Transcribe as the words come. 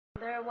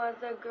There was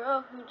a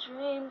girl who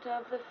dreamed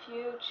of the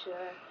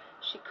future.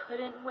 She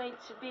couldn't wait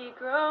to be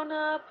grown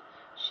up.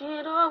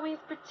 She'd always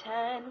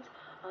pretend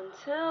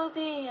until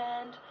the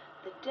end,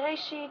 the day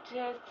she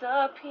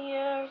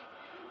disappeared.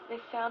 They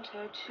found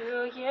her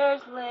 2 years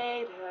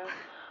later,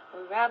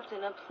 wrapped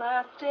in a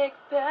plastic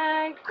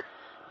bag.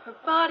 Her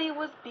body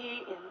was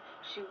beaten,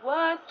 she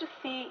was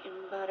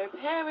defeated, but her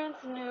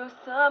parents knew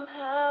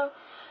somehow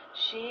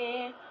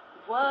she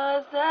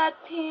was at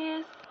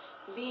peace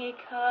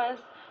because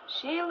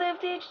she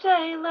lived each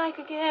day like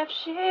a gift.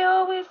 She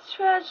always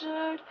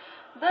treasured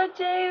the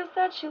days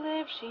that she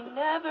lived. She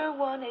never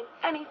wanted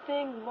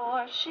anything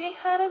more. She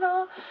had it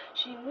all.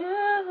 She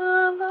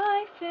knew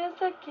life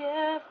is a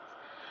gift.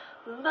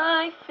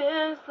 Life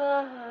is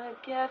a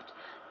gift.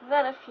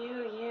 Then a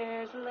few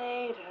years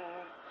later,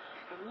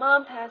 her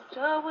mom passed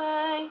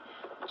away.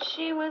 But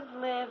she was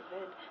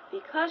living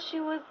because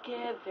she was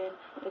given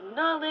the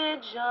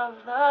knowledge of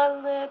the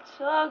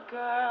little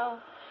girl.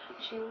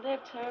 She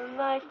lived her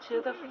life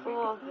to the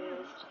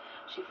fullest.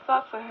 She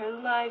fought for her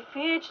life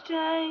each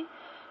day.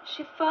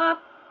 She fought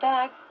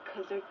back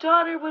 'cause her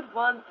daughter would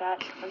want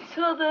that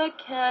until the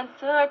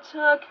cancer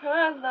took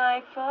her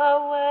life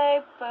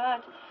away.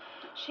 But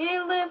she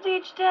lived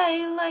each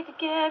day like a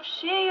gift.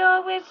 She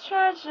always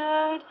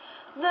treasured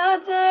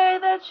the day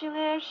that she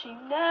lived. She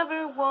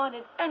never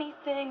wanted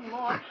anything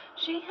more.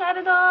 She had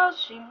it all.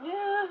 She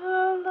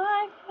knew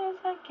life is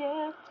a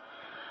gift.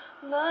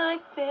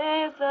 Life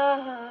is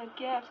a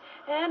gift.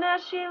 And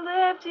as she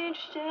lived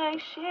each day,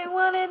 she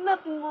wanted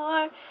nothing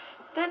more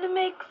than to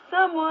make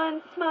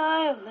someone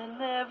smile and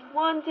live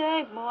one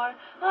day more.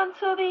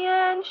 Until the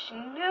end, she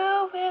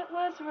knew it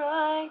was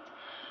right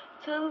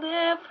to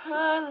live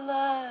her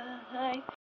life.